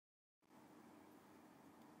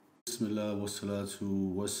Bismillah wa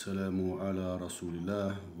salatu wa salamu ala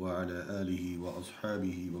rasulillah wa ala alihi wa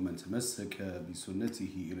ashabihi wa man tamassaka bi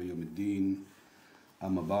sunnatihi ila yawm ad-din.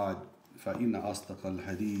 Amma ba'd, fa inna asdaqa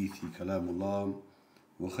al-hadithi kalamullah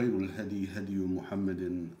wa khayru al-hadi hadiyu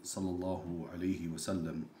Muhammadin sallallahu alayhi wa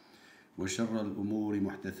sallam wa sharra al-umuri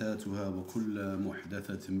muhdathatuha wa kulla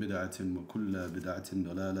muhdathatin bid'atin wa kulla bid'atin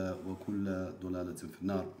dalala wa kulla dalalatin fi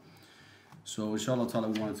an-nar. So inshallah ta'ala,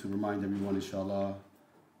 we wanted to remind everyone inshallah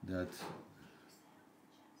that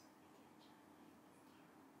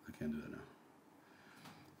I can't do that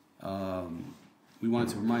now. We wanted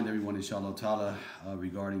to remind everyone inshallah ta'ala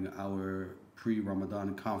regarding our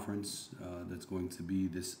pre-Ramadan conference that's going to be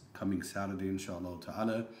this coming Saturday inshallah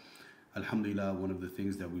ta'ala. Alhamdulillah, one of the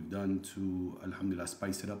things that we've done to alhamdulillah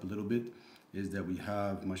spice it up a little bit is that we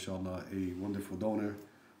have mashallah a wonderful donor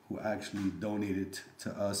who actually donated to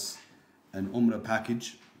us an Umrah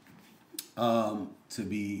package to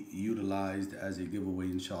be utilized as a giveaway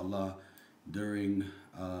inshallah during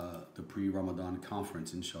the pre-Ramadan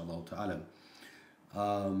conference inshallah ta'ala.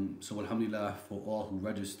 So alhamdulillah, for all who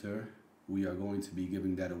register, we are going to be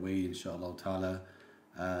giving that away inshallah ta'ala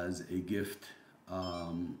as a gift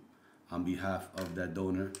on behalf of that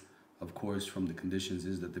donor. Of course, from the conditions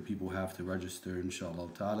is that the people have to register inshallah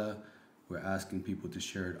ta'ala. We're asking people to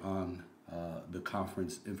share it on the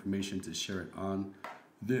conference information, to share it on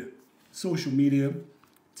the social media,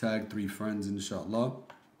 tag 3 friends inshallah,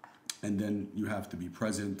 and then you have to be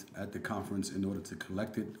present at the conference in order to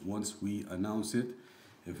collect it once we announce it.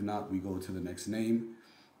 If not, we go to the next name.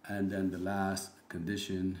 And then the last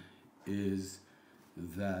condition is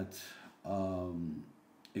that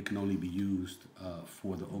it can only be used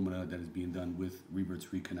for the Umrah that is being done with Rebirths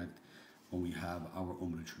Reconnect when we have our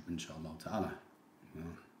Umrah trip inshallah ta'ala.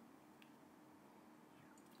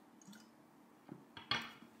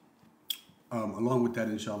 Along with that,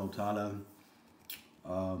 inshallah ta'ala,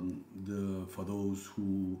 for those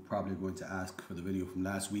who probably are going to ask for the video from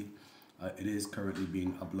last week, it is currently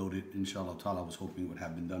being uploaded, inshallah ta'ala. I was hoping it would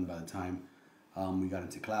have been done by the time we got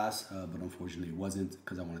into class, but unfortunately it wasn't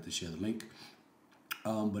because I wanted to share the link.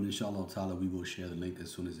 But inshallah ta'ala, we will share the link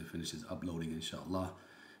as soon as it finishes uploading, inshallah.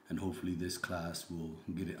 And hopefully this class will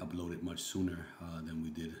get it uploaded much sooner than we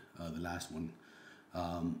did the last one.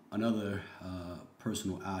 Another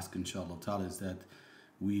personal ask inshallah ta'ala is that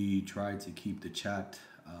we try to keep the chat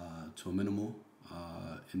to a minimal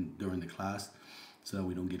during the class so that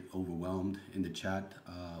we don't get overwhelmed in the chat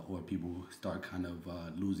or people start kind of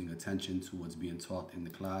losing attention to what's being taught in the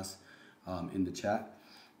class in the chat.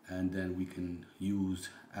 And then we can use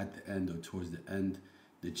at the end or towards the end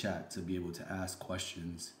the chat to be able to ask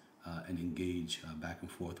questions and engage back and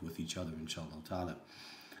forth with each other inshallah ta'ala.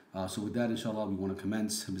 So with that, inshallah, we want to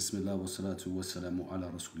commence. Bismillah wa salatu wa salamu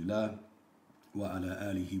ala rasulillah wa ala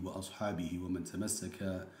alihi wa ashabihi wa man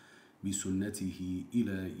tamassaka bi sunnatihi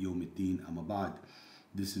ila yawm ad-din, amma ba'd.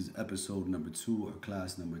 This is episode number 2 or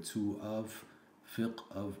class number 2 of Fiqh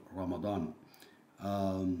of Ramadan.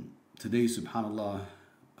 Today, subhanallah,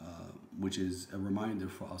 which is a reminder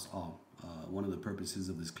for us all. One of the purposes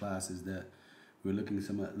of this class is that we're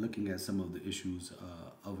looking at some of the issues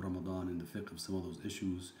of Ramadan and the fiqh of some of those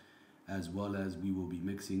issues, as well as we will be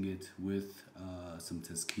mixing it with some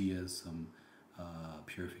tazkiyah, some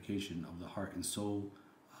purification of the heart and soul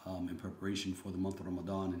in preparation for the month of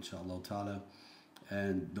Ramadan, inshallah ta'ala,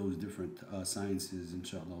 and those different sciences,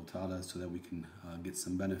 inshallah ta'ala, so that we can get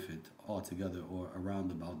some benefit altogether or a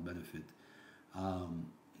roundabout benefit.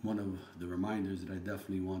 One of the reminders that I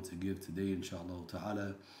definitely want to give today, inshallah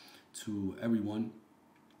ta'ala, to everyone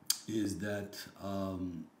is that,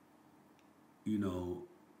 you know,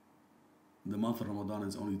 the month of Ramadan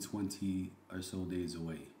is only 20 or so days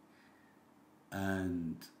away.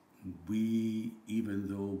 And we, even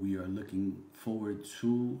though we are looking forward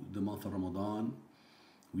to the month of Ramadan,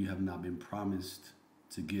 we have not been promised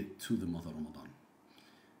to get to the month of Ramadan.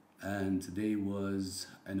 And today was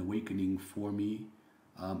an awakening for me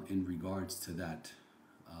in regards to that.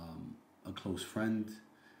 A close friend,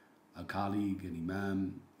 a colleague, an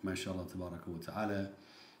imam, mashallah tabaraka wa ta'ala,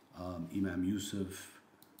 Imam Yunus,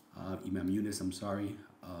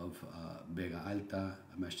 of Vega Alta,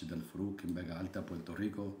 Masjid al-Faruq in Vega Alta, Puerto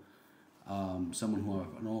Rico. Someone who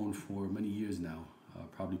I've known for many years now,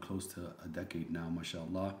 probably close to a decade now,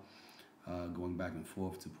 mashallah, going back and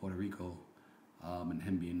forth to Puerto Rico, and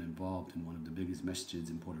him being involved in one of the biggest masjids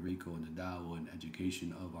in Puerto Rico and the da'wah and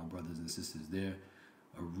education of our brothers and sisters there.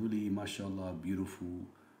 A really, mashallah, beautiful,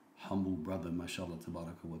 humble brother, mashallah,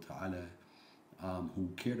 tabaraka wa ta'ala, who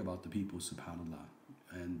cared about the people, subhanallah,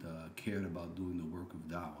 and cared about doing the work of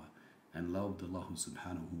da'wah and loved Allah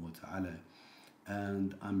subhanahu wa ta'ala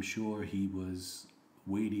And I'm sure he was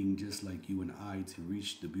waiting just like you and I to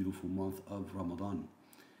reach the beautiful month of Ramadan.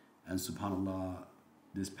 And subhanAllah,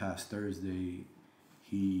 this past Thursday,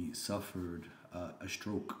 he suffered a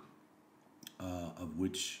stroke, of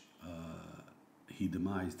which he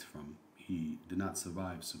demised from. He did not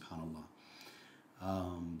survive, subhanAllah.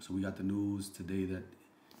 So we got the news today that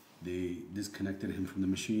they disconnected him from the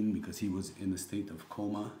machine because he was in a state of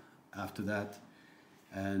coma after that,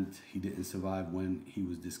 and he didn't survive when he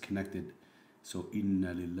was disconnected. So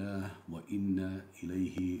inna lillah wa inna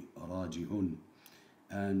ilayhi raji'un.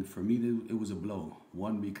 And for me, it was a blow.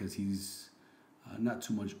 One, because he's not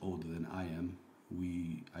too much older than I am.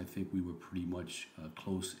 I think we were pretty much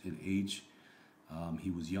close in age.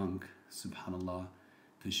 He was young, subhanallah,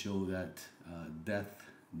 to show that death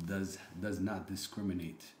does not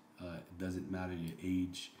discriminate. It doesn't matter your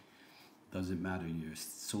age, doesn't matter your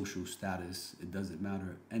social status, it doesn't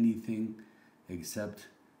matter anything except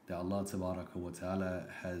that Allah Tabaraka wa Ta'ala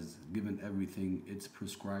has given everything its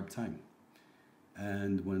prescribed time.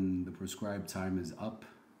 And when the prescribed time is up,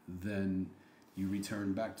 then you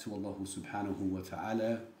return back to Allah Subhanahu wa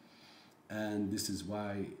Ta'ala. And this is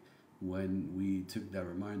why when we took that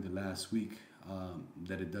reminder last week,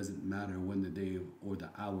 that it doesn't matter when the day or the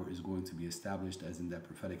hour is going to be established, as in that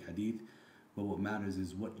prophetic hadith, but what matters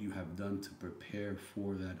is what you have done to prepare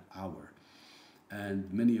for that hour.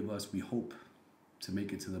 And many of us, we hope to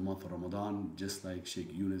make it to the month of Ramadan, just like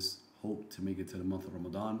Sheikh Yunus hoped to make it to the month of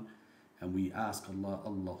Ramadan. And we ask Allah,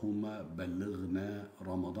 Allahumma balighna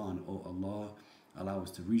Ramadan. Oh Allah, allow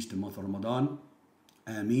us to reach the month of Ramadan.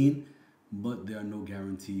 Ameen. But there are no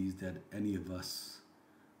guarantees that any of us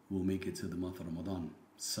will make it to the month of Ramadan.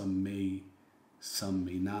 Some may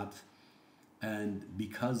not. And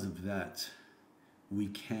because of that, we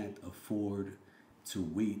can't afford to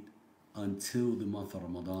wait until the month of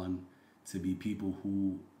Ramadan to be people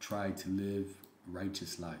who try to live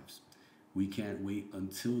righteous lives. We can't wait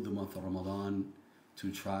until the month of Ramadan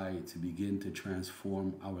to try to begin to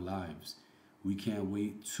transform our lives. We can't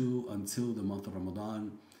wait until the month of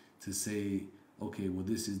Ramadan to say, okay, well,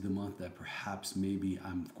 this is the month that perhaps maybe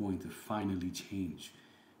I'm going to finally change,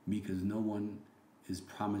 because no one is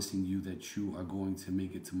promising you that you are going to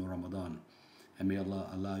make it to Ramadan. And may Allah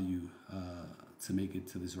allow you to make it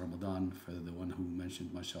to this Ramadan. For the one who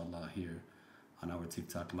mentioned, mashallah, here on our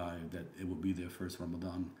TikTok live, that it will be their first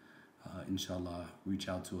Ramadan. Inshallah, reach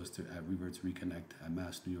out to us at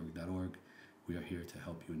revertsreconnect@massnewyork.org. We are here to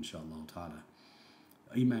help you, inshallah ta'ala.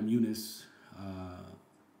 Imam Yunus,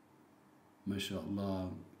 mashallah,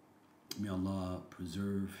 may Allah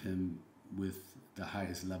preserve him with the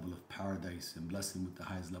highest level of paradise and bless him with the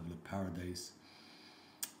highest level of paradise.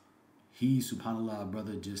 He, subhanallah,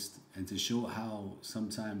 brother, and to show how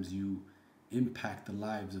sometimes you impact the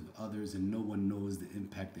lives of others and no one knows the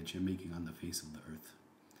impact that you're making on the face of the earth.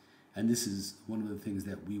 And this is one of the things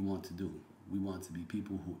that we want to do. We want to be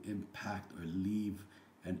people who impact or leave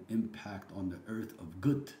an impact on the earth of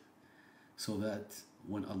good, so that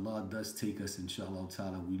when Allah does take us, inshallah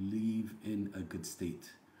ta'ala, we leave in a good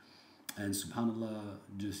state. And subhanallah,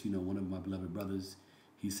 one of my beloved brothers,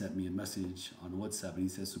 he sent me a message on WhatsApp, and he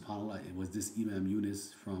says, subhanallah, it was this Imam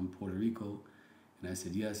Yunus from Puerto Rico. And I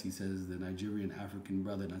said, yes. He says, the Nigerian African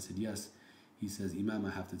brother. And I said, yes. He says, Imam,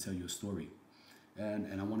 I have to tell you a story.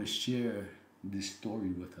 And I want to share this story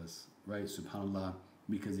with us, right? Subhanallah,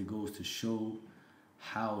 because it goes to show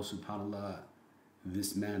how, subhanallah,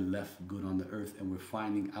 this man left good on the earth, and we're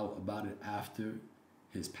finding out about it after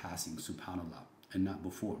his passing, subhanallah, and not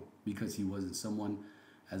before, because he wasn't someone,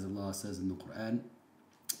 as Allah says in the Quran,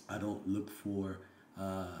 I don't look for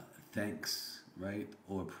thanks, right,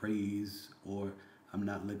 or praise, or I'm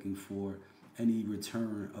not looking for any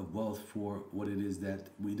return of wealth for what it is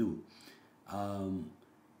that we do.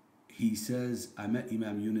 He says, I met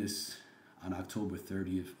Imam Yunus on October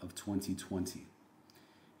 30th of 2020.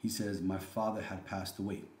 He says, my father had passed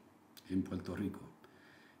away in Puerto Rico.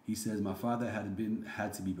 He says, my father had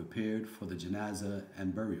to be prepared for the janazah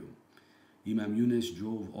and burial. Imam Yunus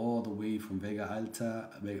drove all the way from Vega Alta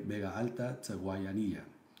to Guayanilla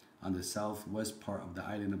on the southwest part of the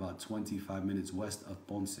island, about 25 minutes west of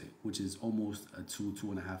Ponce, which is almost a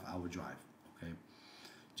 2.5 hour drive, okay?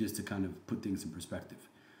 Just to kind of put things in perspective.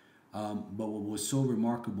 But what was so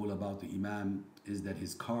remarkable about the Imam is that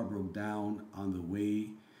his car broke down on the way,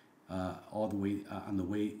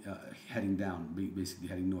 heading down, basically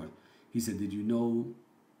heading north. He said, did you know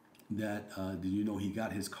he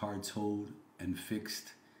got his car towed and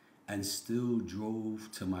fixed and still drove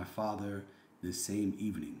to my father the same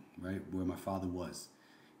evening, right, where my father was.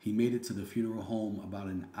 He made it to the funeral home about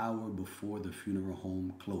an hour before the funeral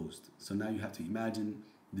home closed. So now you have to imagine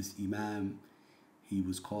this imam, he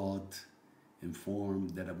was called,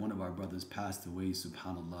 informed that one of our brothers passed away,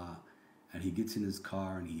 subhanallah, and he gets in his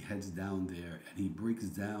car and he heads down there and he breaks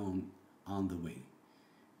down on the way.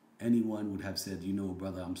 Anyone would have said, you know,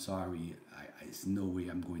 brother, I'm sorry, it's no way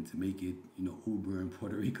I'm going to make it. You know, Uber in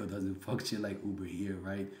Puerto Rico doesn't function like Uber here,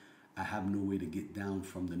 right? I have no way to get down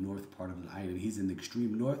from the north part of the island. He's in the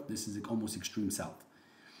extreme north. This is almost extreme south.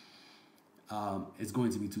 It's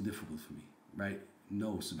going to be too difficult for me, right?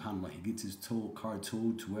 No, subhanAllah. He gets his car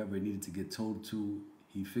towed to wherever it needed to get towed to.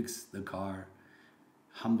 He fixed the car.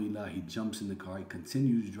 Alhamdulillah, he jumps in the car. He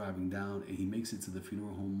continues driving down and he makes it to the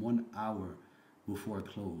funeral home 1 hour before it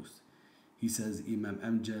closed. He says, Imam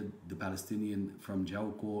Amjad, the Palestinian from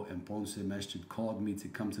Jauco and Ponce Masjid, called me to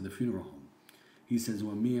come to the funeral home. He says,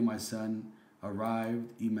 when me and my son arrived,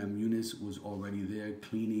 Imam Yunus was already there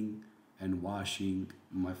cleaning and washing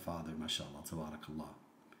my father, mashallah, tabarakallah.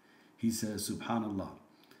 He says, subhanallah.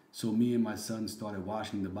 So me and my son started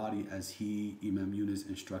washing the body as he, Imam Yunus,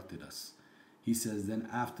 instructed us. He says, then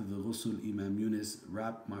after the ghusl, Imam Yunus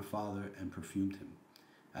wrapped my father and perfumed him.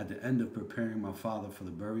 At the end of preparing my father for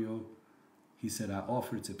the burial, he said, I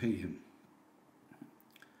offered to pay him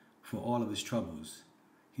for all of his troubles.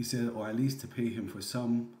 He said, or at least to pay him for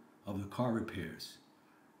some of the car repairs.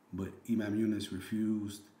 But Imam Yunus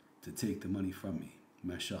refused to take the money from me.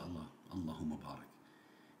 MashaAllah, Allahumma barak.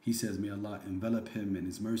 He says, may Allah envelop him in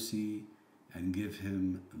his mercy and give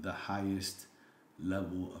him the highest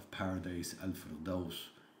level of paradise, al-firdaus.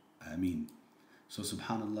 Ameen. So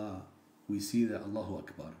subhanallah, we see that Allahu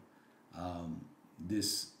Akbar.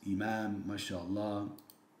 This Imam, mashallah,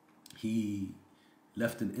 he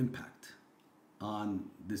left an impact on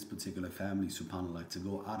this particular family, subhanallah, to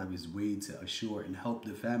go out of his way to assure and help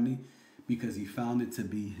the family because he found it to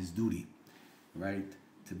be his duty, right?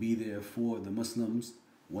 To be there for the Muslims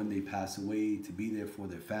when they pass away, to be there for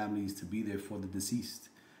their families, to be there for the deceased,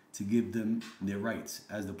 to give them their rights.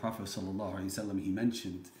 As the Prophet ﷺ, he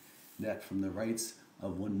mentioned that from the rights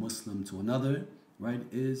of one Muslim to another, right,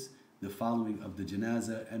 is the following of the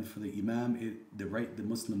janazah, and for the imam, the right the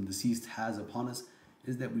Muslim deceased has upon us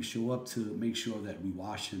is that we show up to make sure that we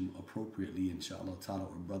wash him appropriately, inshallah ta'ala,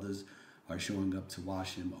 or brothers are showing up to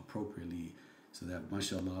wash him appropriately so that,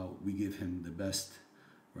 mashallah, we give him the best,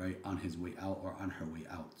 right, on his way out or on her way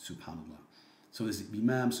out, subhanallah. So this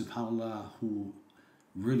imam, subhanallah, who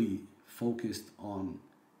really focused on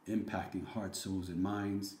impacting hearts, souls, and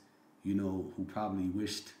minds, you know, who probably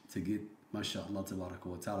wished to get, mashallah, tabaraka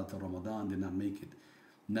wa ta'ala, to Ramadan, did not make it.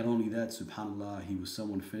 Not only that, subhanallah, he was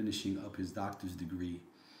someone finishing up his doctor's degree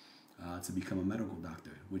to become a medical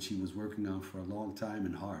doctor, which he was working on for a long time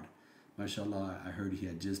and hard. Mashallah, I heard he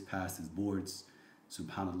had just passed his boards,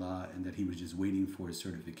 subhanallah, and that he was just waiting for his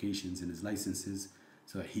certifications and his licenses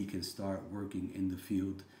so that he can start working in the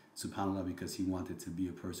field, subhanallah, because he wanted to be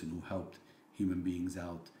a person who helped human beings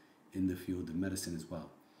out in the field of medicine as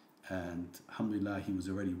well. And alhamdulillah, he was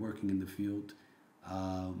already working in the field,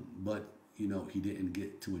 but you know, he didn't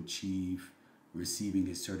get to achieve receiving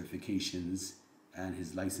his certifications and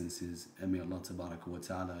his licenses. And may Allah tabaraka wa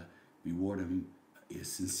ta'ala reward him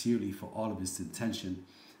sincerely for all of his intention,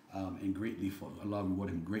 and greatly for Allah reward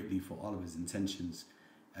him greatly for all of his intentions,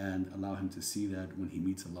 and allow him to see that when he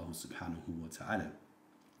meets Allah subhanahu wa ta'ala.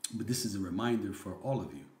 But this is a reminder for all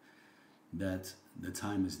of you that the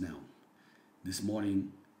time is now. This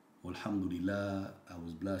morning, alhamdulillah, I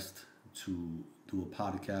was blessed to do a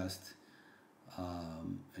podcast,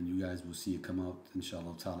 and you guys will see it come out,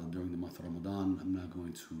 inshallah ta'ala, during the month of Ramadan. I'm not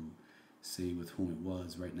going to say with whom it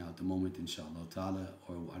was right now at the moment, inshallah ta'ala,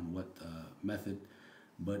 or on what method,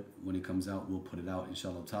 but when it comes out, we'll put it out,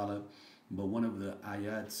 inshallah ta'ala. But one of the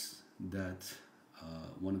ayats that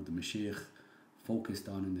one of the mashaykh focused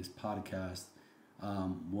on in this podcast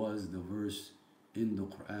was the verse in the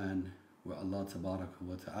Quran where Allah tabaraka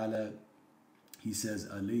wa ta'ala, he says,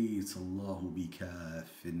 alaysa Allahu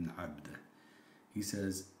bikafin abdah. He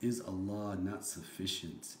says, is Allah not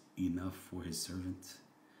sufficient enough for his servant?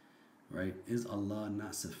 Right? Is Allah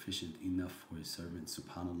not sufficient enough for his servant?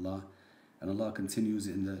 Subhanallah. And Allah continues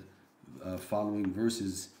in the following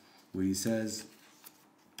verses where he says,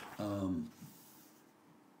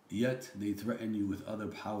 yet they threaten you with other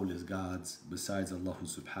powerless gods besides Allah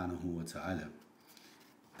subhanahu wa ta'ala.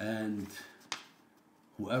 And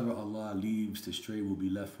whoever Allah leaves to stray will be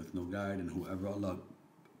left with no guide, and whoever Allah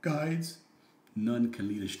guides, none can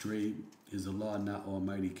lead astray. Is Allah not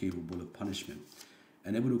almighty, capable of punishment?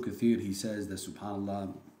 And Ibn Kathir, he says that,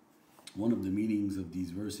 subhanallah, one of the meanings of these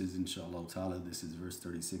verses, inshallah ta'ala, this is verse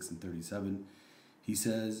 36 and 37, He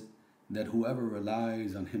says that whoever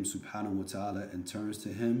relies on him subhanahu wa ta'ala and turns to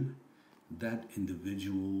him, that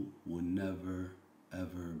individual will never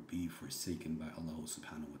ever be forsaken by Allah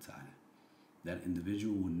subhanahu wa ta'ala. That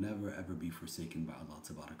individual will never ever be forsaken by Allah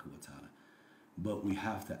tabaraka wa ta'ala. But we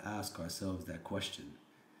have to ask ourselves that question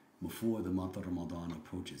before the month of Ramadan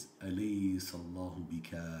approaches. Alaysa Allahu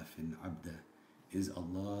bikafin abda. Is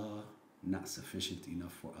Allah not sufficient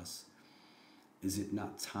enough for us? Is it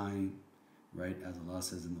not time, right? As Allah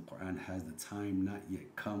says in the Quran, has the time not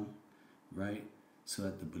yet come, right? So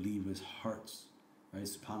that the believers' hearts, right,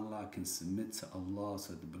 subhanAllah, can submit to Allah,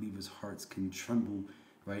 so that the believers' hearts can tremble,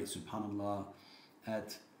 right, subhanAllah,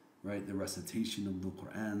 at, right, the recitation of the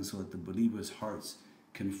Quran, so that the believers' hearts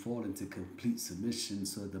can fall into complete submission,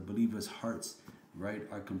 so that the believers' hearts, right,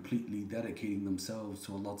 are completely dedicating themselves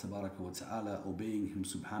to Allah tabaraka wa ta'ala, obeying Him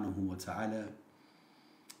subhanahu wa ta'ala.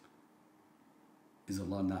 Is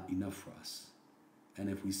Allah not enough for us? And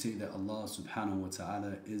if we say that Allah subhanahu wa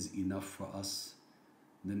ta'ala is enough for us,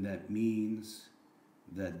 then that means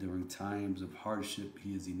that during times of hardship,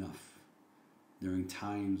 He is enough. During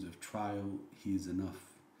times of trial, He is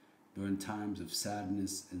enough. During times of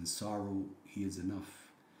sadness and sorrow, He is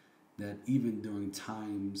enough. That even during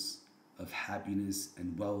times of happiness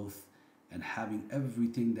and wealth and having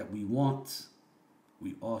everything that we want,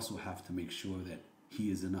 we also have to make sure that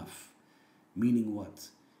He is enough. Meaning what?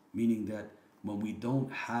 Meaning that when we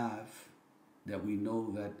don't have, that we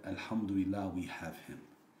know that alhamdulillah we have Him.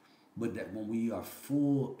 But that when we are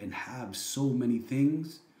full and have so many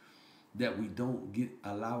things, that we don't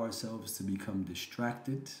allow ourselves to become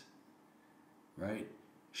distracted, right?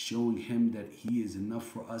 Showing Him that He is enough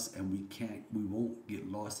for us, and we won't get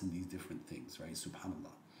lost in these different things, right?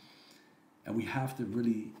 Subhanallah. And we have to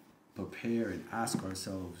really prepare and ask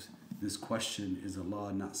ourselves this question: is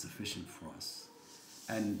Allah not sufficient for us?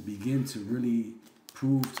 And begin to really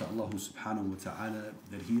prove to Allah subhanahu wa ta'ala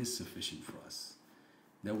that He is sufficient for us.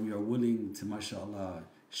 That we are willing to, mashallah,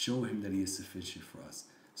 show Him that He is sufficient for us.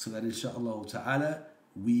 So that inshallah ta'ala,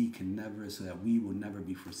 we will never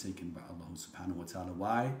be forsaken by Allah subhanahu wa ta'ala.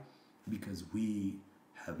 Why? Because we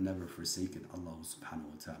have never forsaken Allah subhanahu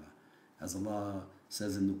wa ta'ala. As Allah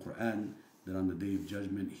says in the Quran, that on the Day of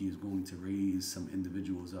Judgment, He is going to raise some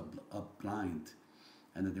individuals up blind.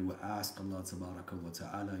 And that they will ask Allah tabaraka wa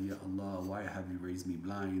ta'ala, Ya Allah, why have you raised me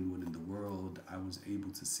blind when in the world I was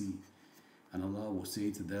able to see? And Allah will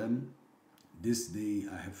say to them, this day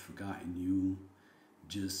I have forgotten you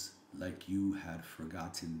just like you had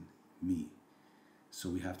forgotten me. So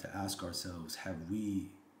we have to ask ourselves, have we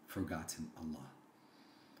forgotten Allah?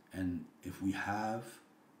 And if we have,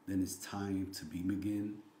 then it's time to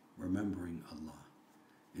begin remembering Allah.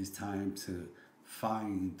 It's time to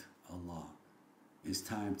find Allah. It's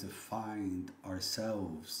time to find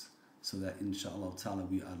ourselves, so that inshallah ta'ala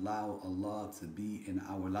we allow Allah to be in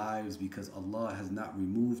our lives, because Allah has not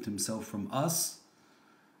removed Himself from us,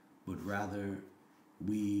 but rather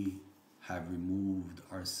we have removed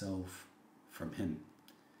ourselves from Him.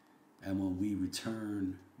 And when we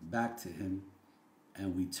return back to Him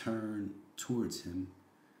and we turn towards Him,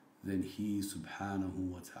 then He subhanahu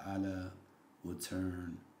wa ta'ala will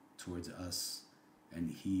turn towards us,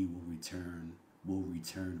 and He will return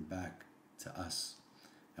back to us.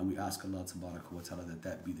 And we ask Allah tabaraka wa ta'ala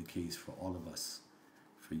that be the case for all of us,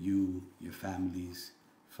 for you, your families,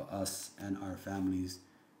 for us and our families,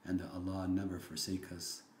 and that Allah never forsake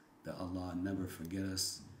us, that Allah never forget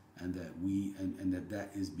us, and that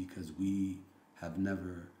is because we have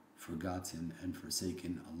never forgotten and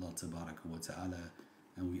forsaken Allah tabaraka wa ta'ala.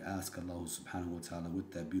 And we ask Allah subhanahu wa ta'ala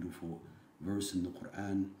with that beautiful verse in the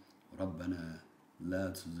Quran, رَبَّنَا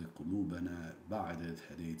لا تزغ قلوبنا بعد إذ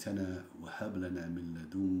هديتنا وهب لنا من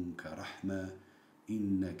لدنك رحمة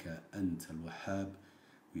إنك أنت الوهاب.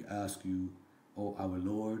 We ask you, O our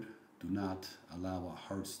Lord, do not allow our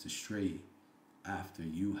hearts to stray after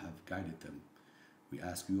you have guided them. We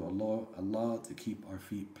ask you, Allah, to keep our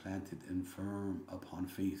feet planted and firm upon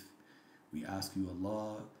faith. We ask you,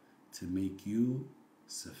 Allah, to make you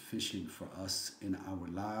sufficient for us in our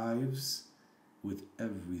lives with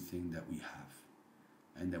everything that we have,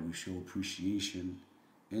 and that we show appreciation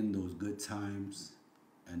in those good times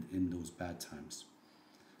and in those bad times.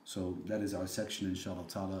 So that is our section, inshallah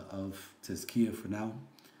ta'ala, of tazkiyah for now,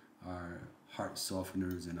 our heart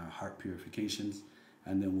softeners and our heart purifications.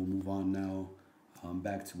 And then we'll move on now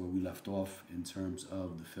back to where we left off in terms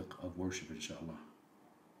of the fiqh of worship, inshallah.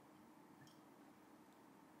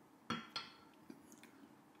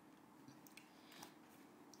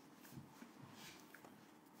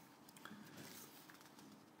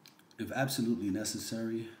 If absolutely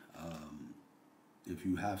necessary, if if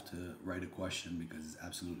you have to write a question because it's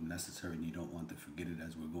absolutely necessary and you don't want to forget it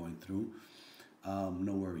as we're going through,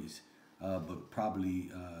 no worries. But probably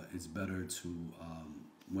it's better to,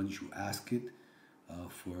 once you ask it,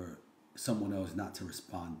 for someone else not to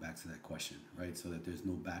respond back to that question, right? So that there's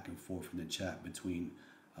no back and forth in the chat between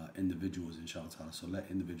individuals, inshallah ta'ala. So let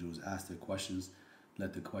individuals ask their questions.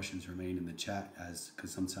 Let the questions remain in the chat, as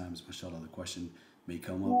because sometimes, mashallah, the question may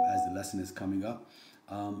come up as the lesson is coming up.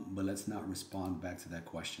 But let's not respond back to that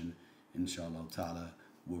question, inshallah ta'ala.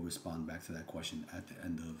 We'll respond back to that question at the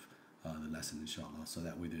end of the lesson, inshallah. So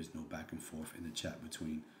that way there's no back and forth in the chat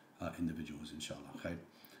between individuals, inshallah. Okay?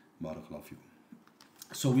 Barakallahu fikum.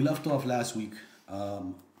 So we left off last week,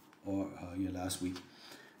 last week,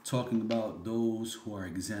 talking about those who are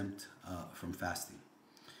exempt from fasting.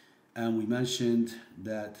 And we mentioned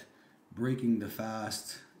that breaking the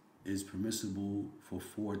fast is permissible for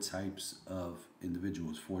 4 types of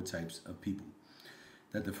individuals, 4 types of people.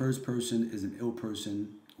 That the first person is an ill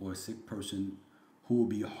person or a sick person who will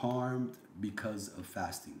be harmed because of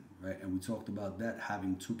fasting, right? And we talked about that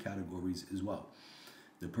having 2 categories as well.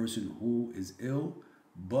 The person who is ill,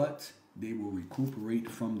 but they will recuperate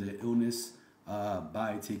from their illness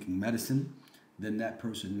by taking medicine. Then that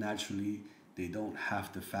person naturally, they don't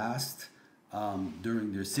have to fast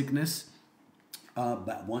during their sickness.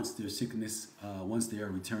 But once their sickness, once they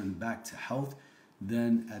are returned back to health,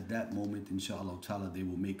 then at that moment, inshallah ta'ala, they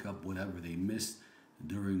will make up whatever they missed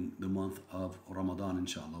during the month of Ramadan,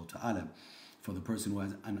 inshallah ta'ala. For the person who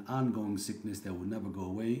has an ongoing sickness that will never go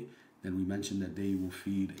away, then we mentioned that they will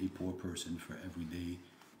feed a poor person for every day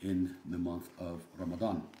in the month of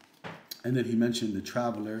Ramadan. And then he mentioned the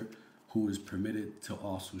traveler who is permitted to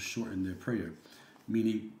also shorten their prayer,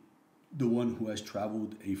 meaning the one who has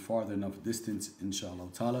traveled a farther enough distance, inshallah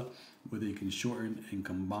ta'ala, where they can shorten and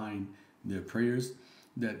combine their prayers,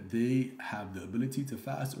 that they have the ability to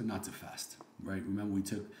fast or not to fast, right? Remember, we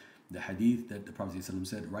took the hadith that the Prophet ﷺ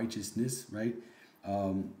said, righteousness, right,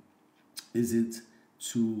 isn't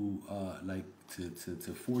to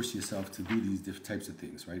to force yourself to do these different types of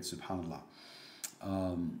things, right? Subhanallah.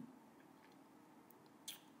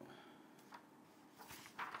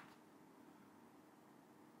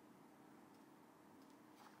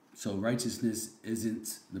 So righteousness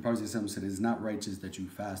isn't, the Prophet ﷺ said, it is not righteous that you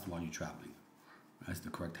fast while you're traveling. That's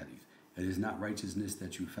the correct hadith. It is not righteousness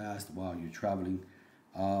that you fast while you're traveling.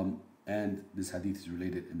 And this hadith is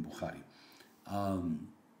related in Bukhari.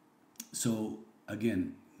 So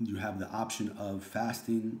again, you have the option of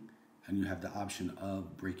fasting and you have the option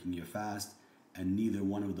of breaking your fast, and neither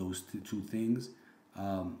one of those 2 things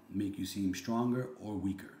make you seem stronger or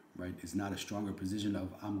weaker, right? It's not a stronger position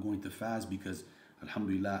of I'm going to fast because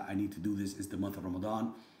alhamdulillah I need to do this, it's the month of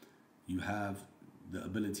Ramadan. You have the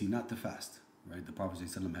ability not to fast, right? The Prophet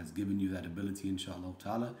ﷺ has given you that ability, inshallah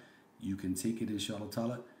ta'ala. You can take it, inshallah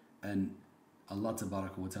ta'ala, and Allah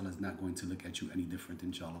tabaraka wa ta'ala is not going to look at you any different,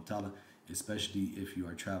 inshallah ta'ala, especially if you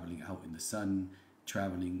are traveling out in the sun,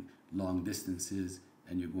 traveling long distances,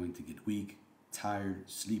 and you're going to get weak, tired,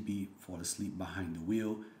 sleepy, fall asleep behind the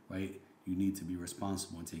wheel, right? You need to be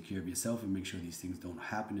responsible and take care of yourself and make sure these things don't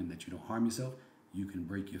happen and that you don't harm yourself. You can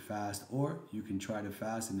break your fast, or you can try to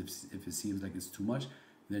fast, and if it seems like it's too much,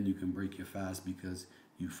 then you can break your fast because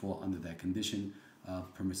you fall under that condition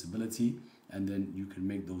of permissibility, and then you can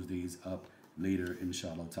make those days up later,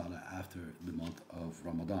 inshallah ta'ala, after the month of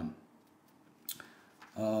Ramadan.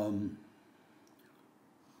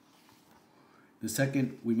 The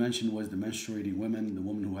second we mentioned was the menstruating women, the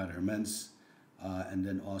woman who had her mens, and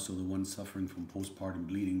then also the one suffering from postpartum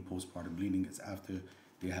bleeding. Postpartum bleeding is after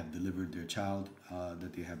they have delivered their child,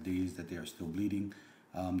 that they have days that they are still bleeding.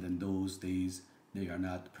 Then those days they are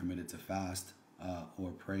not permitted to fast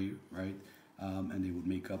or pray, right? And they would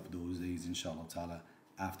make up those days, inshallah ta'ala,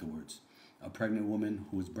 afterwards. A pregnant woman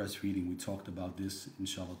who is breastfeeding, we talked about this,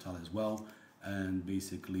 inshallah ta'ala, as well. And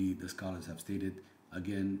basically, the scholars have stated,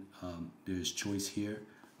 again, there's choice here.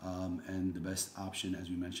 And the best option, as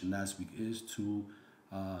we mentioned last week, is to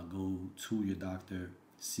go to your doctor,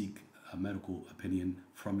 seek a medical opinion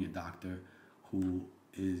from your doctor who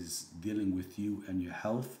is dealing with you and your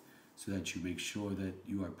health, so that you make sure that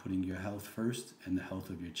you are putting your health first and the health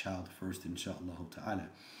of your child first, inshallah ta'ala.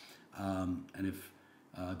 And if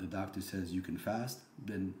the doctor says you can fast,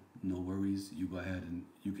 then no worries, you go ahead and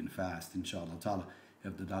you can fast, inshallah ta'ala.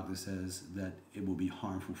 If the doctor says that it will be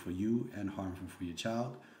harmful for you and harmful for your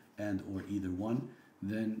child, and or either one,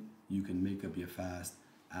 then you can make up your fast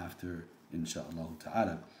after, inshallah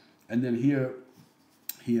ta'ala. And then here,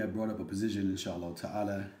 he had brought up a position, inshallah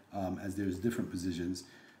ta'ala, as there's different positions.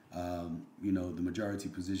 The majority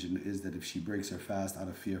position is that if she breaks her fast out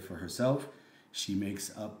of fear for herself, she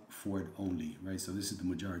makes up for it only, right? So this is the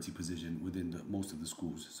majority position within most of the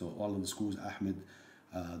schools. So all of the schools, Ahmed,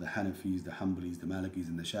 the Hanafis, the Hanbalis, the Malikis,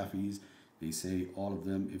 and the Shafi'is, they say all of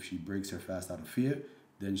them, if she breaks her fast out of fear,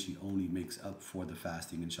 then she only makes up for the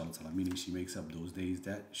fasting, inshallah ta'ala, meaning she makes up those days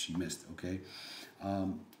that she missed, okay?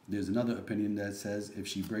 There's another opinion that says if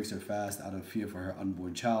she breaks her fast out of fear for her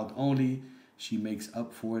unborn child only, she makes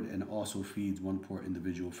up for it and also feeds one poor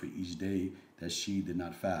individual for each day that she did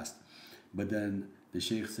not fast. But then the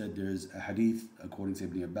Shaykh said there's a hadith, according to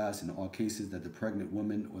Ibn Abbas, in all cases that the pregnant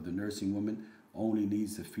woman or the nursing woman only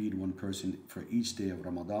needs to feed one person for each day of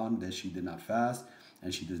Ramadan that she did not fast,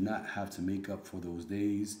 and she does not have to make up for those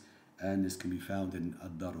days. And this can be found in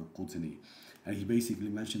Ad-Dar al-Qutni. And he basically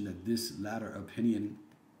mentioned that this latter opinion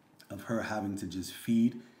of her having to just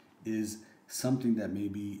feed is something that may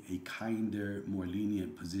be a kinder, more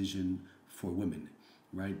lenient position for women,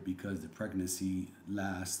 right? Because the pregnancy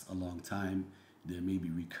lasts a long time. There may be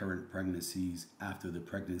recurrent pregnancies. After the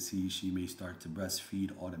pregnancy, she may start to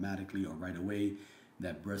breastfeed automatically or right away.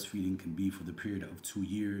 That breastfeeding can be for the period of 2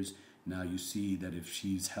 years. Now you see that if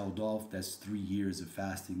she's held off, that's 3 years of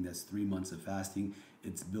fasting, that's 3 months of fasting.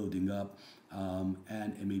 It's building up,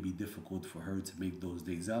 and it may be difficult for her to make those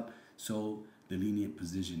days up. So the lenient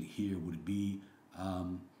position here would be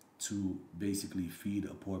to basically feed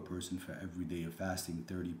a poor person for every day of fasting,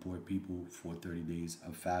 30 poor people for 30 days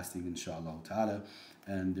of fasting, inshallah ta'ala.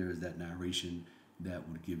 And there is that narration that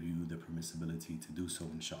would give you the permissibility to do so,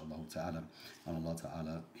 inshallah ta'ala. And Allah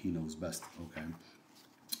ta'ala, He knows best, okay?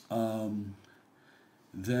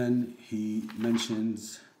 Then he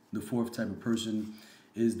mentions the fourth type of person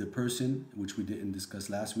is the person, which we didn't discuss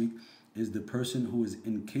last week, is the person who is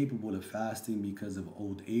incapable of fasting because of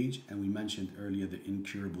old age. And we mentioned earlier the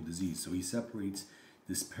incurable disease. So he separates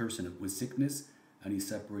this person with sickness, and he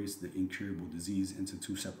separates the incurable disease into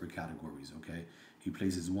two separate categories, okay? He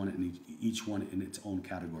places one in each one in its own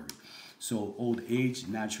category. So old age,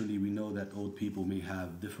 naturally, we know that old people may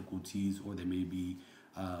have difficulties, or they may be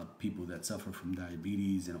people that suffer from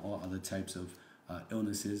diabetes and all other types of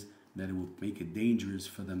illnesses, that it will make it dangerous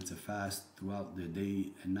for them to fast throughout their day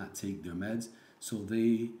and not take their meds. So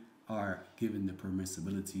they are given the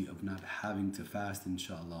permissibility of not having to fast,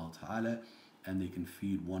 inshallah ta'ala, and they can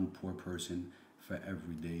feed one poor person for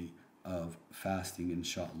every day of fasting,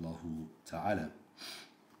 inshallah ta'ala.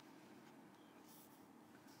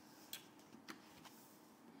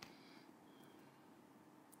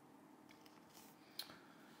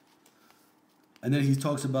 And then he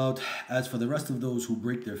talks about, as for the rest of those who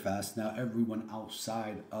break their fast, now everyone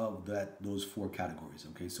outside of those four categories,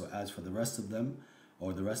 okay? So as for the rest of them,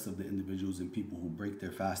 or the rest of the individuals and people who break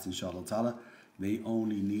their fast, inshallah ta'ala, they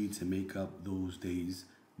only need to make up those days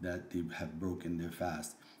that they have broken their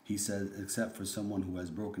fast. He says, except for someone who has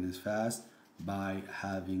broken his fast by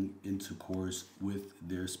having intercourse with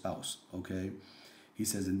their spouse, okay? He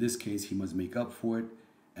says in this case, he must make up for it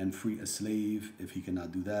and free a slave. If he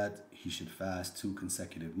cannot do that, he should fast 2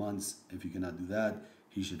 consecutive months. If he cannot do that,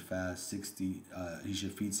 he should fast 60. He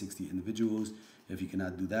should feed 60 individuals. If he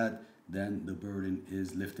cannot do that, then the burden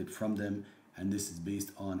is lifted from them. And this is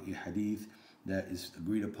based on a hadith that is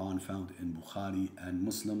agreed upon, found in Bukhari and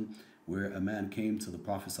Muslim, where a man came to the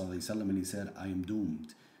Prophet ﷺ and he said, "I am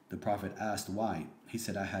doomed." The Prophet asked why. He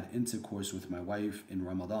said, "I had intercourse with my wife in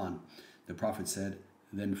Ramadan." The Prophet said,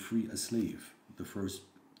 "Then free a slave." The first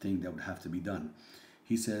thing that would have to be done.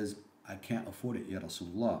 He says, "I can't afford it, Ya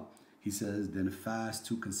Rasulullah." He says, "Then fast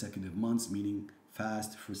 2 consecutive months," meaning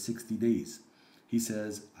fast for 60 days. He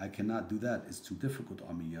says, "I cannot do that. It's too difficult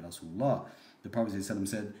on me, Ya Rasulullah." The Prophet ﷺ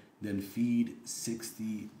said, "Then feed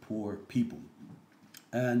 60 poor people."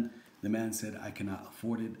 And the man said, "I cannot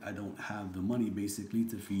afford it. I don't have the money basically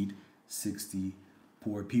to feed 60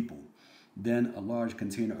 poor people." Then a large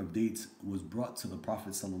container of dates was brought to the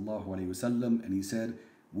Prophet ﷺ, and he said,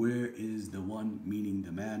 "Where is the one," meaning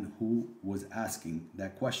the man who was asking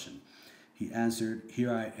that question? He answered,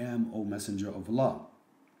 "Here I am, O Messenger of Allah."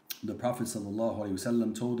 The Prophet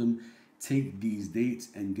ﷺ told him, "Take these dates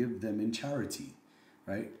and give them in charity,"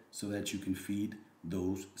 right? So that you can feed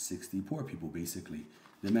those 60 poor people, basically.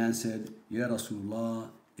 The man said, "Ya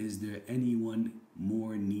Rasulullah, is there anyone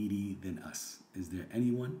more needy than us? Is there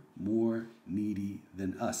anyone more needy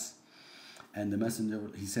than us?" And the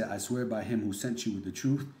messenger, he said, "I swear by him who sent you with the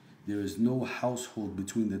truth, there is no household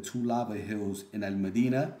between the 2 lava hills in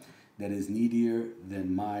Al-Madinah that is needier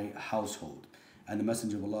than my household." And the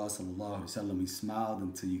Messenger of Allah sallallahu alaihi wasallam, he smiled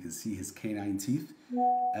until you could see his canine teeth.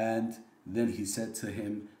 And then he said to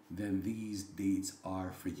him, "Then these dates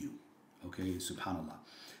are for you." Okay, subhanallah.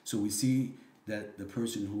 So we see that the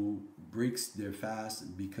person who breaks their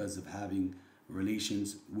fast because of having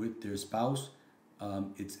relations with their spouse,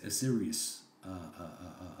 it's a serious,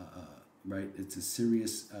 right? It's a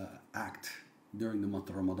serious act during the month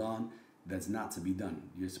of Ramadan that's not to be done.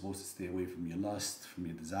 You're supposed to stay away from your lust, from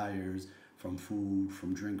your desires, from food,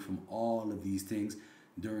 from drink, from all of these things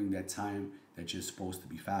during that time that you're supposed to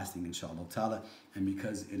be fasting, inshallah ta'ala. And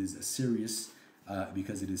because it is a serious,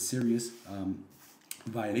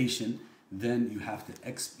 violation, then you have to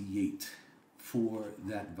expiate for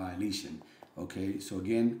that violation. Okay, so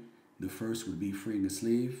again, the first would be freeing a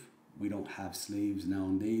slave. We don't have slaves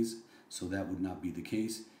nowadays, so that would not be the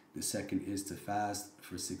case. The second is to fast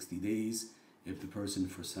for 60 days. If the person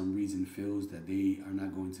for some reason feels that they are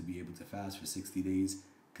not going to be able to fast for 60 days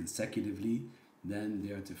consecutively, then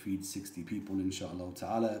they are to feed 60 people, inshallah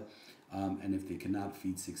ta'ala. And if they cannot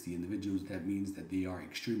feed 60 individuals, that means that they are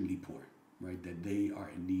extremely poor, right? That they are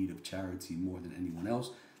in need of charity more than anyone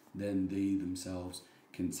else. Then they themselves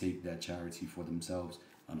can take that charity for themselves,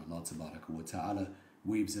 and Allah ta'ala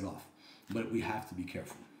waves it off. But we have to be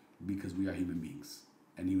careful because we are human beings.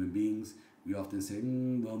 And human beings, we often say,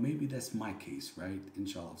 well, maybe that's my case, right?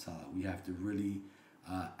 Inshallah ta'ala. We have to really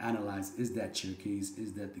analyze, is that your case?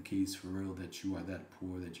 Is that the case for real that you are that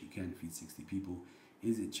poor that you can't feed 60 people?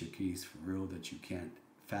 Is it your case for real that you can't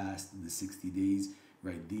fast the 60 days,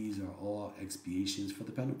 right? These are all expiations for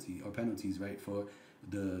the penalties, right? For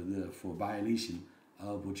for violation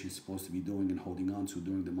of what you're supposed to be doing and holding on to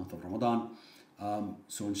during the month of Ramadan.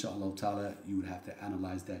 So inshallah ta'ala, you would have to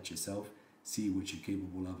analyze that yourself, see what you're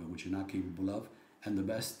capable of and what you're not capable of. And the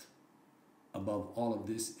best above all of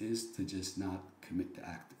this is to just not commit the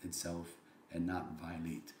act itself and not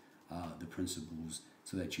violate the principles,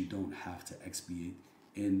 so that you don't have to expiate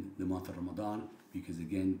in the month of Ramadan, because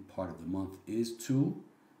again, part of the month is to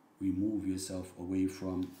remove yourself away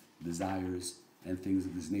from desires and things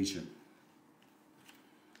of this nature.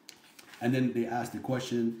 And then they asked the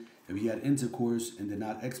question, if he had intercourse and did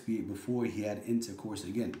not expiate before he had intercourse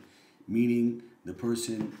again, meaning the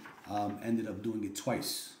person ended up doing it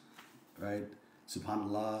twice, right?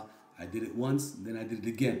 SubhanAllah, I did it once, then I did it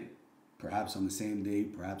again, perhaps on the same day,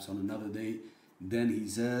 perhaps on another day. Then he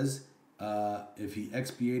says, if he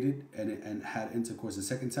expiated and had intercourse a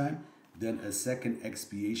second time, then a second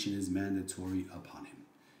expiation is mandatory upon him,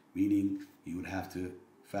 meaning he would have to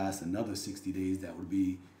fast another 60 days. That would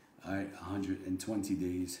be 120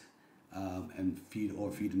 days, and feed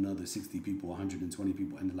another 60 people, 120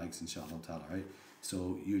 people, and the likes, inshallah ta'ala, right?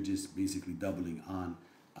 So you're just basically doubling on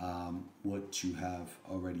what you have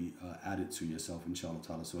already added to yourself, inshallah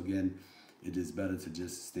ta'ala. So again, it is better to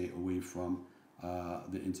just stay away from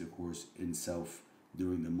the intercourse in self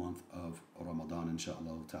during the month of Ramadan,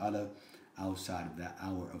 inshallah ta'ala, outside of that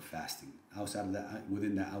hour of fasting.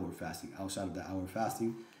 Within that hour of fasting. Outside of that hour of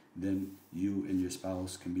fasting, then you and your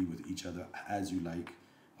spouse can be with each other as you like,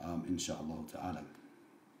 inshallah ta'ala.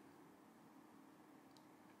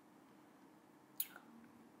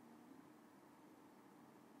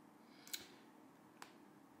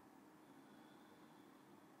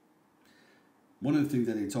 One of the things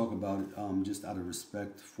that they talk about, just out of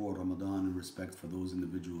respect for Ramadan and respect for those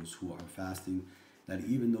individuals who are fasting, that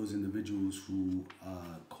even those individuals who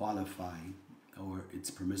qualify, or it's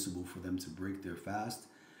permissible for them to break their fast,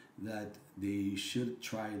 that they should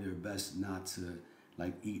try their best not to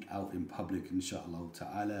eat out in public, inshallah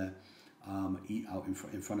ta'ala, eat out in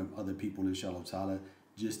front of other people, inshallah ta'ala,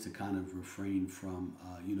 just to kind of refrain from,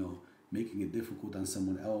 making it difficult on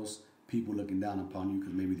someone else, people looking down upon you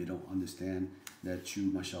because maybe they don't understand that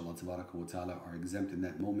you, mashallah tabaraka wa ta'ala, are exempt in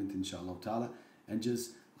that moment, inshallah ta'ala, and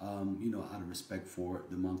just, out of respect for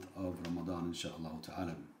the month of Ramadan, inshallah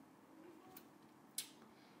ta'ala.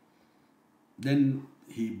 Then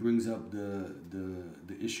he brings up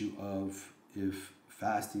the issue of if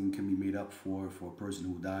fasting can be made up for a person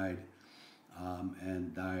who died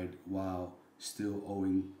and died while still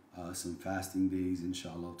owing some fasting days,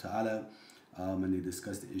 inshallah ta'ala. And they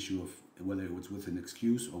discussed the issue of whether it was with an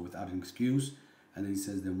excuse or without an excuse. And then he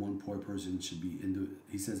says then one poor person should be,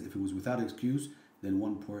 he says if it was without excuse, then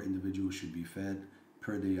one poor individual should be fed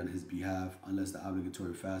per day on his behalf, unless the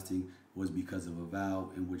obligatory fasting was because of a vow,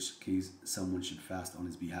 in which case someone should fast on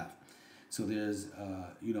his behalf. So there's,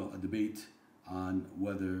 a debate on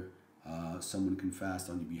whether someone can fast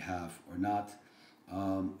on your behalf or not.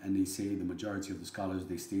 And they say, the majority of the scholars,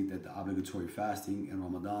 they state that the obligatory fasting in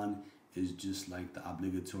Ramadan is just like the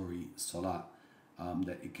obligatory salah,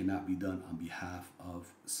 that it cannot be done on behalf of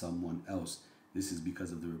someone else. This is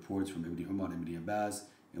because of the reports from Ibn Umar and Ibn Abbas,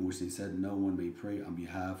 in which they said no one may pray on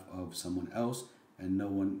behalf of someone else, and no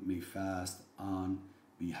one may fast on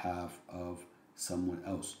behalf of someone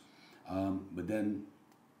else. But then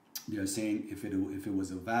They're saying if it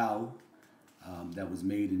was a vow that was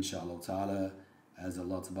made, inshallah ta'ala, as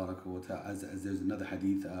Allah tabaraka wa ta'ala, as there's another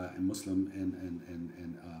hadith in Muslim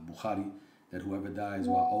and Bukhari, that whoever dies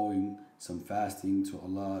while owing some fasting to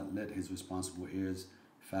Allah, let his responsible heirs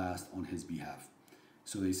fast on his behalf.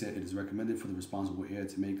 So they said it is recommended for the responsible heir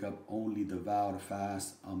to make up only the vow to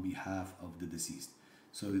fast on behalf of the deceased.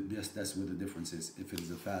 So that's where the difference is. If it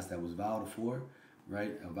is a fast that was vowed for,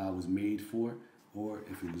 right, a vow was made for, or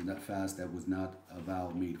if it was not fast that was not a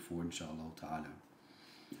vow made for, inshallah ta'ala.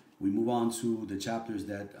 We move on to the chapters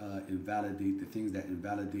that invalidate, the things that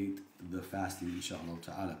invalidate the fasting, inshallah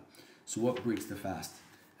ta'ala. So what breaks the fast?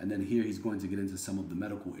 And then here he's going to get into some of the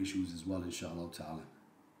medical issues as well, inshallah ta'ala.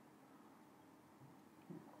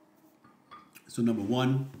 So number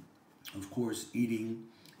one, of course, eating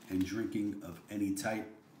and drinking of any type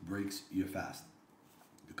breaks your fast.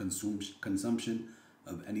 The consumption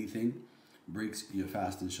of anything breaks your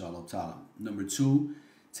fast, inshallah ta'ala. Number two,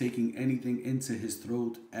 taking anything into his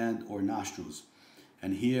throat and or nostrils.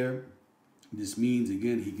 And here, this means,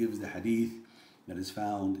 again, he gives the hadith that is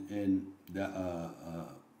found in the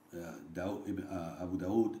Abu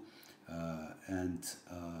Dawood and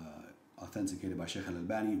authenticated by Shaykh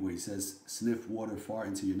al-Albani, where he says, sniff water far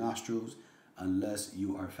into your nostrils unless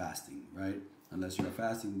you are fasting, right? Unless you are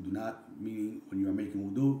fasting, do not, meaning when you are making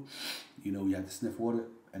wudu, you have to sniff water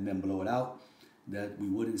and then blow it out, that we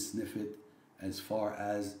wouldn't sniff it as far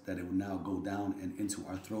as that it would now go down and into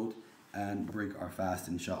our throat and break our fast,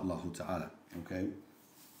 inshaAllah ta'ala, okay?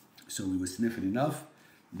 So we would sniff it enough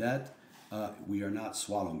that we are not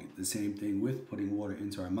swallowing it. The same thing with putting water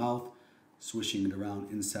into our mouth, swishing it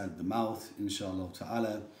around inside the mouth, inshallah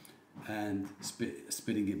ta'ala, and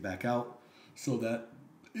spitting it back out so that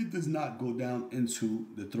it does not go down into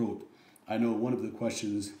the throat. I know one of the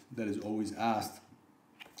questions that is always asked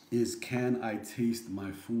is, can I taste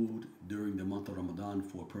my food during the month of Ramadan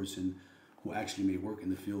for a person who actually may work in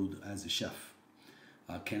the field as a chef?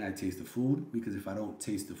 Can I taste the food? Because if I don't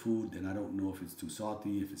taste the food, then I don't know if it's too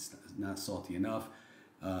salty, if it's not salty enough,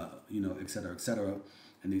 etc., etc.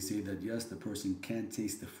 And they say that yes, the person can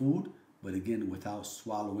taste the food, but again, without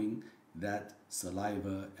swallowing that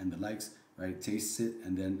saliva and the likes, right? Tastes it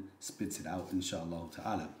and then spits it out, inshallah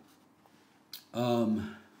ta'ala.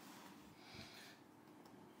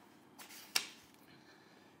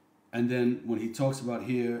 And then when he talks about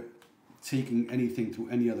here, taking anything through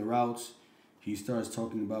any other routes, he starts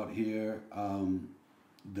talking about here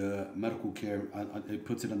the medical care, it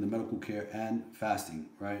puts it on the medical care and fasting,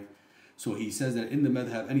 right? So he says that in the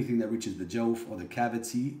madhab, anything that reaches the jawf or the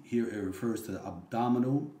cavity, here it refers to the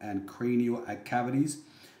abdominal and cranial cavities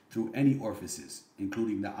through any orifices,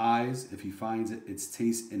 including the eyes, if he finds its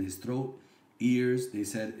taste in his throat, ears, they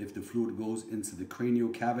said if the fluid goes into the cranial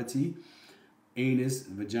cavity, anus,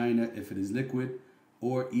 vagina, if it is liquid,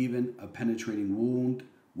 or even a penetrating wound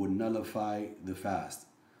would nullify the fast.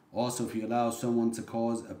 Also, if he allows someone to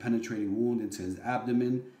cause a penetrating wound into his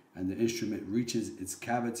abdomen and the instrument reaches its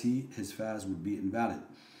cavity, his fast would be invalid.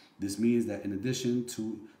 This means that in addition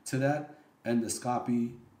to that,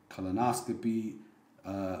 endoscopy, colonoscopy,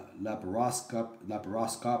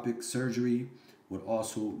 laparoscopic surgery would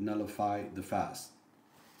also nullify the fast.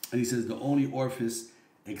 And he says the only orifice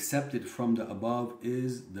accepted from the above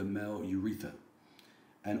is the male urethra.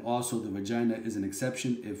 And also the vagina is an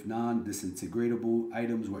exception if non-disintegratable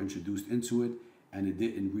items were introduced into it and it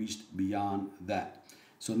didn't reach beyond that.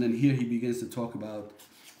 So then here he begins to talk about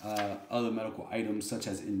other medical items such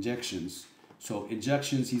as injections. So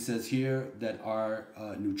injections, he says here, that are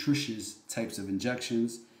nutritious types of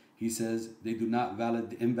injections. He says they do not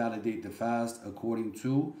invalidate the fast according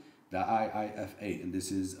to the IIFA, and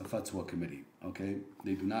this is a fatwa committee, okay?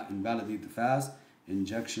 They do not invalidate the fast,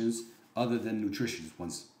 injections other than nutritious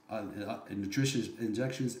ones. Nutritious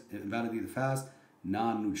injections invalidate the fast,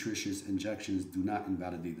 non-nutritious injections do not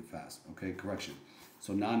invalidate the fast, okay? Correction.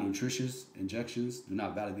 So non-nutritious injections do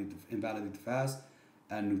not invalidate the fast,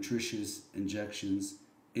 and nutritious injections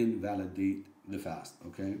invalidate the fast,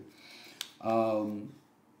 okay?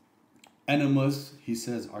 Enemas, he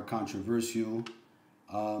says, are controversial,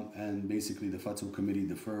 and basically the Fatwa Committee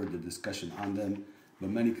deferred the discussion on them, but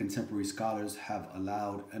many contemporary scholars have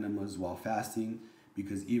allowed enemas while fasting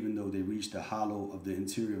because even though they reach the hollow of the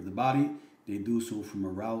interior of the body, they do so from a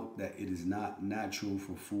route that it is not natural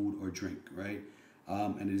for food or drink, right?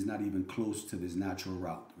 And it is not even close to this natural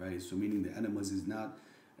route, right? So meaning the enemas is not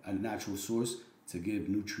a natural source to give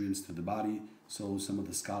nutrients to the body. So some of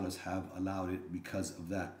the scholars have allowed it because of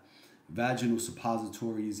that. Vaginal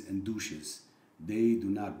suppositories and douches, they do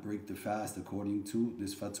not break the fast according to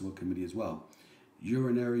this Fatwa Committee as well.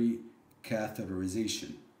 Urinary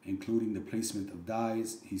catheterization, including the placement of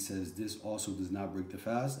dyes. He says this also does not break the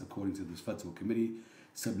fast, according to this Fatwa committee.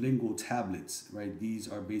 Sublingual tablets, right?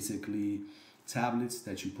 These are basically tablets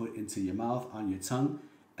that you put into your mouth, on your tongue,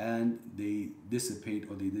 and they dissipate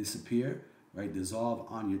or they disappear, right? Dissolve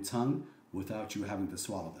on your tongue without you having to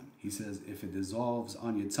swallow them. He says if it dissolves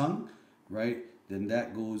on your tongue, right, then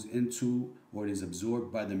that goes into or it is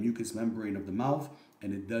absorbed by the mucous membrane of the mouth,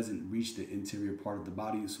 and it doesn't reach the interior part of the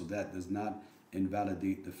body, so that does not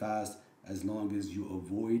invalidate the fast as long as you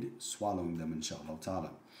avoid swallowing them, inshallah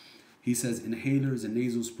ta'ala. He says inhalers and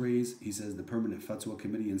nasal sprays, he says the Permanent Fatwa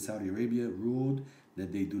Committee in Saudi Arabia ruled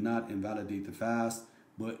that they do not invalidate the fast,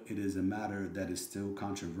 but it is a matter that is still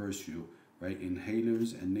controversial, right?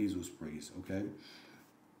 Inhalers and nasal sprays, okay?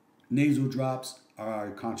 Nasal drops are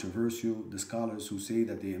controversial. The scholars who say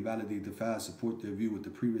that they invalidate the fast support their view with the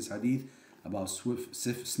previous hadith about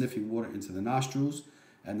sniffing water into the nostrils.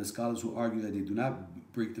 And the scholars who argue that they do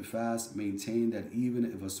not break the fast maintain that even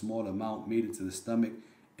if a small amount made it to the stomach,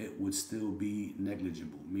 it would still be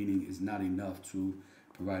negligible, meaning it's not enough to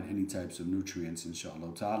provide any types of nutrients,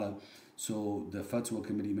 inshallah ta'ala. So the Fatwa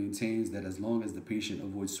committee maintains that as long as the patient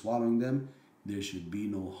avoids swallowing them, there should be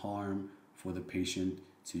no harm for the patient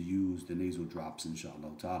to use the nasal drops,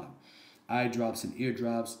 inshallah ta'ala. Eye drops and ear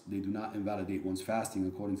drops, they do not invalidate one's fasting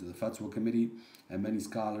according to the Fatwa committee. And many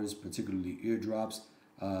scholars, particularly ear drops,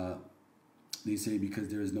 they say because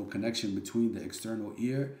there is no connection between the external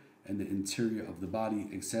ear and the interior of the body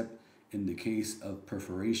except in the case of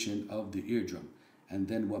perforation of the eardrum. And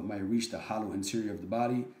then what might reach the hollow interior of the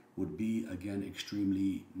body would be, again,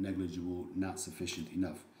 extremely negligible, not sufficient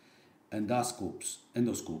enough. Endoscopes.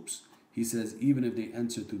 He says even if they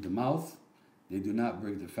enter through the mouth, they do not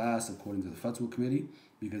break the fast according to the Fatwa committee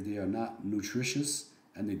because they are not nutritious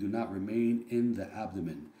and they do not remain in the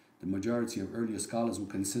abdomen. The majority of earlier scholars will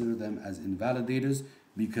consider them as invalidators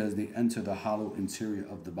because they enter the hollow interior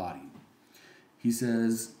of the body. He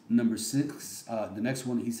says, number 6, the next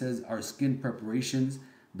one, he says, are skin preparations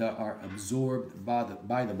that are absorbed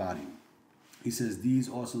by the body. He says these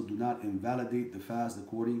also do not invalidate the fast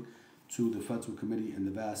according to the Fatwa committee and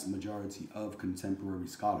the vast majority of contemporary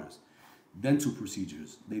scholars. Dental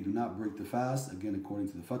procedures, they do not break the fast, again according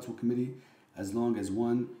to the Fatwa committee, as long as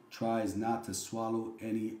one tries not to swallow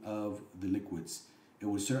any of the liquids. It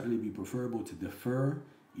would certainly be preferable to defer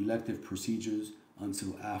elective procedures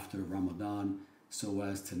until after Ramadan so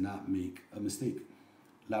as to not make a mistake.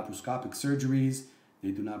 Laparoscopic surgeries,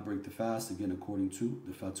 they do not break the fast, again according to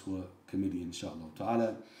the Fatwa committee, inshallah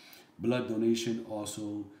ta'ala. Blood donation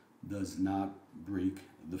also does not break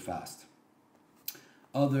the fast.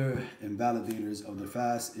 Other invalidators of the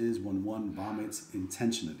fast is when one vomits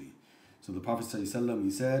intentionally. So the Prophet ﷺ,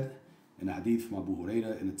 he said in a hadith from Abu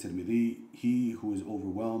Huraira in the Tirmidhi, he who is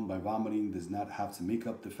overwhelmed by vomiting does not have to make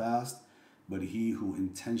up the fast, but he who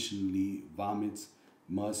intentionally vomits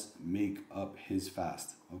must make up his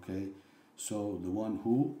fast. Okay, so the one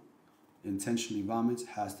who intentionally vomits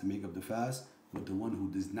has to make up the fast, but the one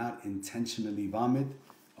who does not intentionally vomit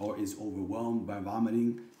or is overwhelmed by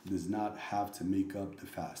vomiting does not have to make up the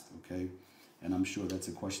fast. Okay, and I'm sure that's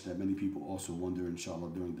a question that many people also wonder, inshallah,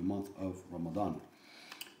 during the month of Ramadan.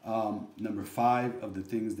 Number 5 of the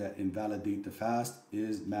things that invalidate the fast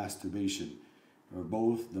is masturbation, for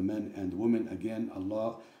both the men and the women. Again, Abu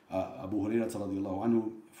Hurairah radiallahu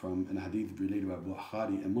anhu, from an hadith related by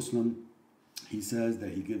Bukhari and Muslim, he says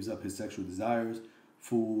that he gives up his sexual desires,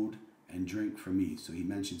 food, and drink for me. So he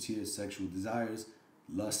mentions here sexual desires,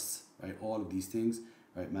 lusts, right? All of these things,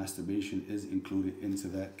 right? Masturbation is included into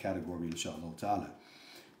that category, inshallah ta'ala.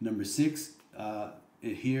 Number 6,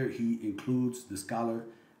 here he includes the scholar,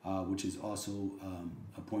 which is also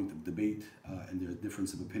a point of debate, and there's a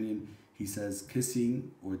difference of opinion. He says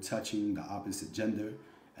kissing or touching the opposite gender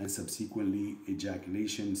and subsequently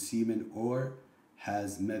ejaculation, semen, or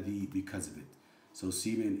has medhi because of it. So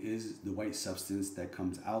semen is the white substance that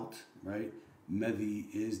comes out, right? Medhi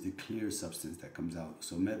is the clear substance that comes out.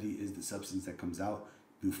 So medhi is the substance that comes out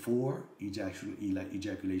before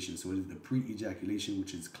ejaculation. So it is the pre-ejaculation,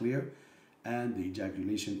 which is clear, and the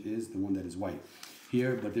ejaculation is the one that is white.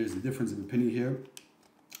 Here, but there's a difference of opinion here.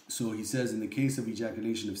 So he says in the case of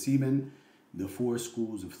ejaculation of semen, the 4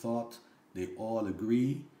 schools of thought, they all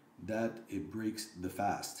agree that it breaks the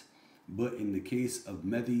fast. But in the case of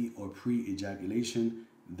medhi or pre-ejaculation,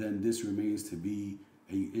 then this remains to be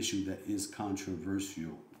an issue that is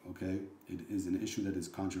controversial. Okay, it is an issue that is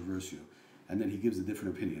controversial. And then he gives the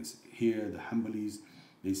different opinions. Here, the Hanbalis,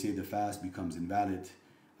 they say the fast becomes invalid.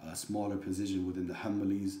 A smaller position within the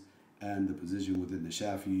Hanbalis and the position within the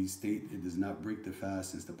Shafi'is state it does not break the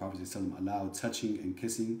fast, since the Prophet ﷺ allowed touching and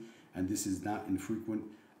kissing, and this is not infrequent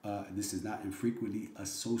This is not infrequently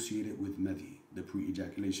associated with madhi, the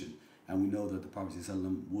pre-ejaculation. And we know that the Prophet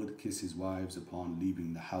ﷺ would kiss his wives upon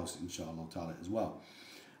leaving the house, inshallah ta'ala, as well.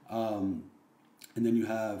 And then you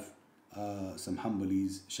have some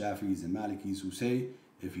Hanbalis, Shafi'is, and Malikis who say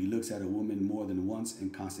if he looks at a woman more than once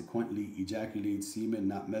and consequently ejaculates semen,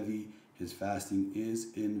 not madhi, his fasting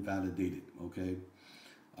is invalidated. Okay.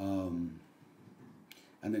 And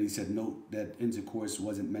then he said, note that intercourse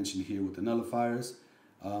wasn't mentioned here with the nullifiers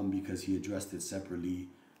because he addressed it separately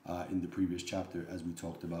in the previous chapter, as we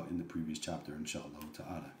talked about in the previous chapter, inshallah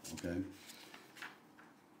ta'ala. Okay.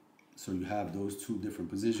 So you have those two different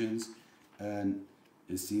positions, and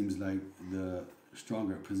it seems like the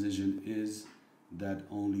stronger position is that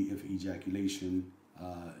only if ejaculation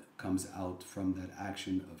comes out from that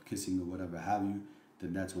action of kissing or whatever have you,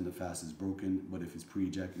 then that's when the fast is broken. But if it's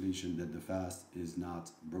pre-ejaculation, then the fast is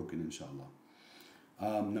not broken,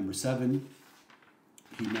 inshallah. Number 7,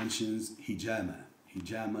 he mentions hijama.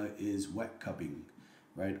 Hijama is wet cupping,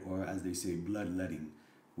 right? Or as they say, bloodletting,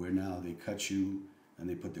 where now they cut you and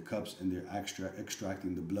they put the cups and they're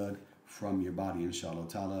extracting the blood from your body, inshallah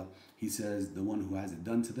ta'ala. He says the one who has it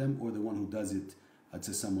done to them or the one who does it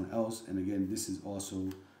to someone else. And again, this is also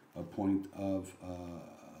a point of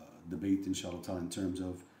debate, inshallah ta'ala, in terms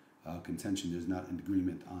of contention. There's not an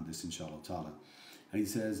agreement on this, inshallah ta'ala. And he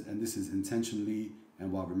says, and this is intentionally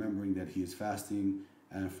and while remembering that he is fasting,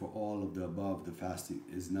 and for all of the above, the fasting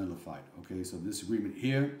is nullified. Okay, so this agreement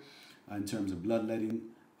here, in terms of bloodletting,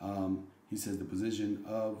 he says the position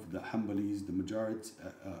of the Hanbalis, the majority,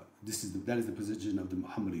 that is the position of the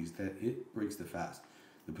Hanbalis, that it breaks the fast.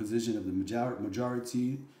 The position of the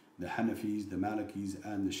majority, the Hanafis, the Malikis,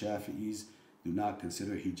 and the Shafi'is do not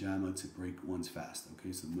consider hijama to break one's fast.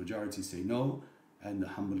 Okay, so the majority say no, and the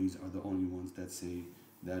Hanbalis are the only ones that say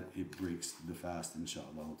that it breaks the fast,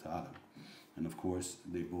 inshallah ta'ala. And of course,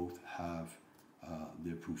 they both have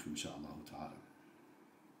their proof, inshallah ta'ala.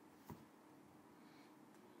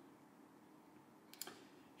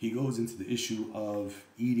 He goes into the issue of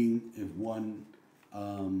eating if one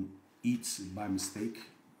eats by mistake,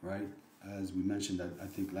 right? As we mentioned, I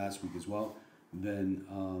think last week as well, then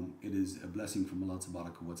it is a blessing from Allah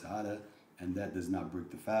wa ta'ala, and that does not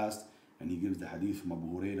break the fast. And he gives the hadith from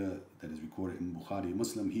Abu Huraira that is recorded in Bukhari and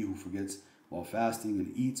Muslim: he who forgets while fasting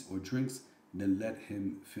and eats or drinks, then let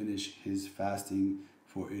him finish his fasting,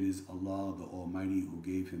 for it is Allah the Almighty who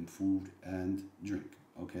gave him food and drink.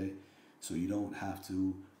 Okay, so you don't have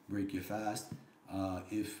to break your fast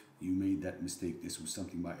if you made that mistake. This was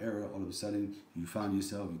something by error. All of a sudden, you found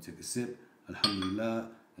yourself, you took a sip, alhamdulillah,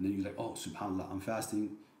 and then you're like, oh, subhanallah, I'm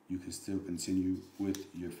fasting. You can still continue with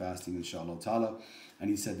your fasting, inshallah ta'ala. And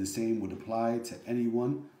he said the same would apply to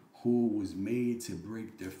anyone who was made to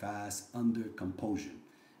break their fast under compulsion.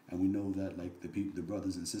 And we know that like the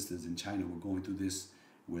brothers and sisters in China were going through this,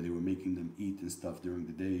 where they were making them eat and stuff during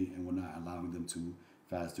the day and were not allowing them to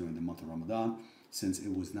fast during the month of Ramadan. Since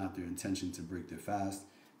it was not their intention to break their fast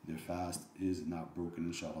is not broken,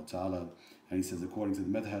 inshallah ta'ala. And he says, according to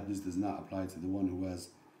the madhab, this does not apply to the one who has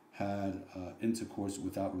had intercourse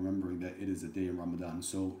without remembering that it is a day in Ramadan.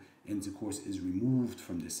 So intercourse is removed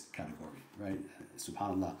from this category, right?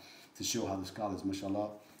 Subhanallah. To show how the scholars, mashallah,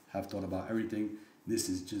 have thought about everything. This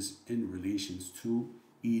is just in relations to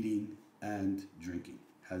eating and drinking.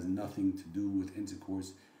 Has nothing to do with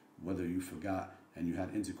intercourse. Whether you forgot and you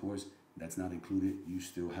had intercourse, that's not included. You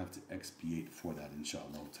still have to expiate for that,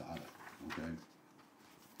 inshallah ta'ala. Okay.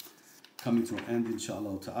 Coming to an end,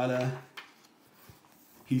 inshallah ta'ala.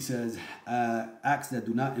 He says, acts that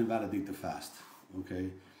do not invalidate the fast. Okay.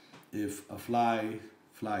 If a fly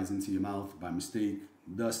flies into your mouth by mistake,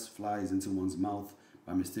 dust flies into one's mouth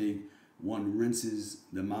by mistake, one rinses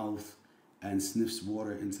the mouth and sniffs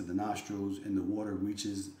water into the nostrils, and the water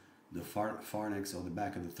reaches the pharynx or the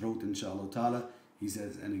back of the throat, inshallah ta'ala. He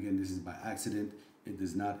says, and again, this is by accident, it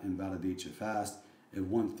does not invalidate your fast. If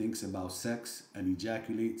one thinks about sex and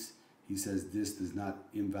ejaculates, he says this does not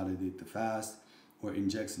invalidate the fast. Or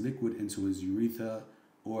injects liquid into his urethra,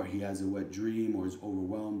 or he has a wet dream, or is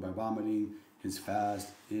overwhelmed by vomiting, his fast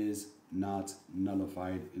is not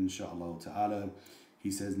nullified, inshallah ta'ala.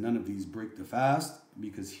 He says none of these break the fast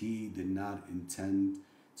because he did not intend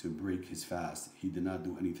to break his fast. He did not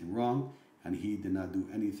do anything wrong, and he did not do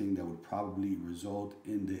anything that would probably result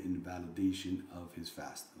in the invalidation of his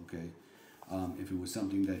fast. Okay, if it was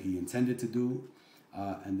something that he intended to do,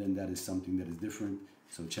 and then that is something that is different.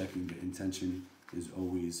 So checking the intention is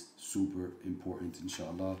always super important,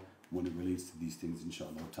 inshallah, when it relates to these things,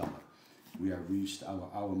 inshallah ta'ala. We have reached our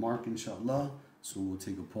hour mark, inshallah, so we'll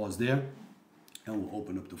take a pause there, and we'll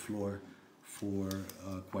open up the floor for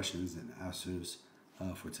questions and answers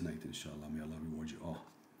for tonight, inshallah. May Allah reward you all.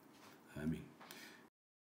 Ameen.